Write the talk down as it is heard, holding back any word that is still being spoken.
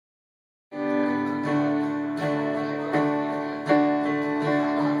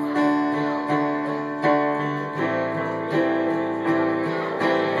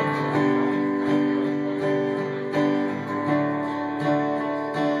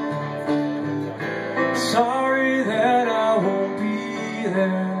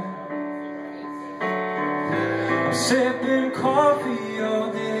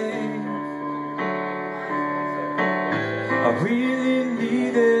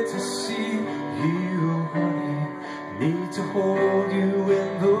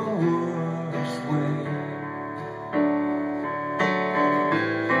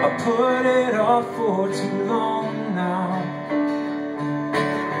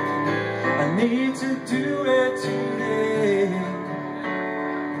need to do it today.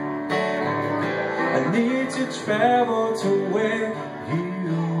 I need to travel to where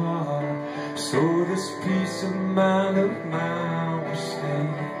you are, so this peace of mind of mine will stay.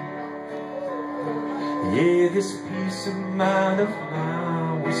 Yeah, this peace of mind of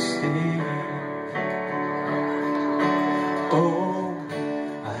mine will stay. Oh,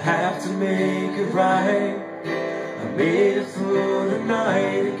 I have to make it right. I made it through the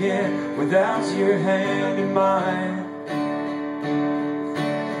night again without your hand in mine.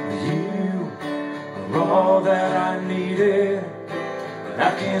 You are all that I needed, but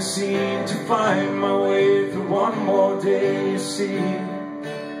I can't seem to find my way through one more day, you see.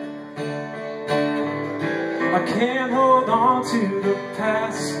 I can't hold on to the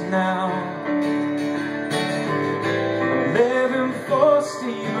past now. I'm living full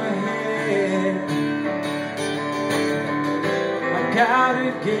steam ahead. Gotta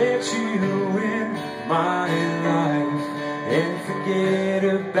get you in my life and forget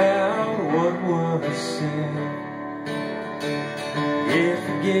about what was said. Yeah,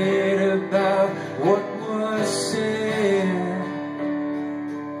 forget about what was said.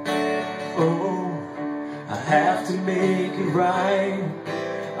 Oh, I have to make it right.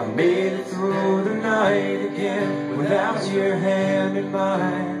 I made it through the night again without your hand in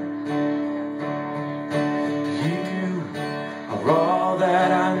mine. All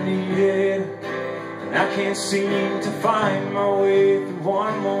that I needed, and I can't seem to find my way through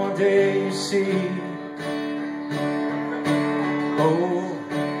one more day, you see. Oh,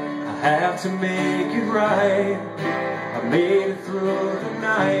 I have to make it right. I made it through the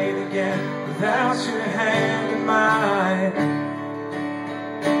night again without your hand in mine.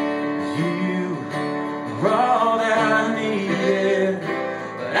 You are all that I needed,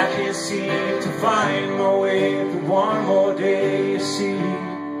 but I can't seem to find my way through one more day, you see.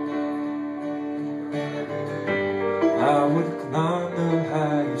 I would climb the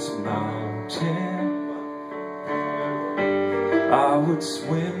highest mountain, I would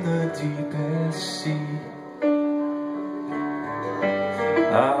swim the deepest sea,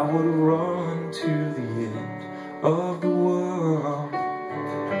 I would run to the end of the world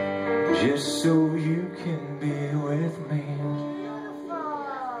just so you can be with me.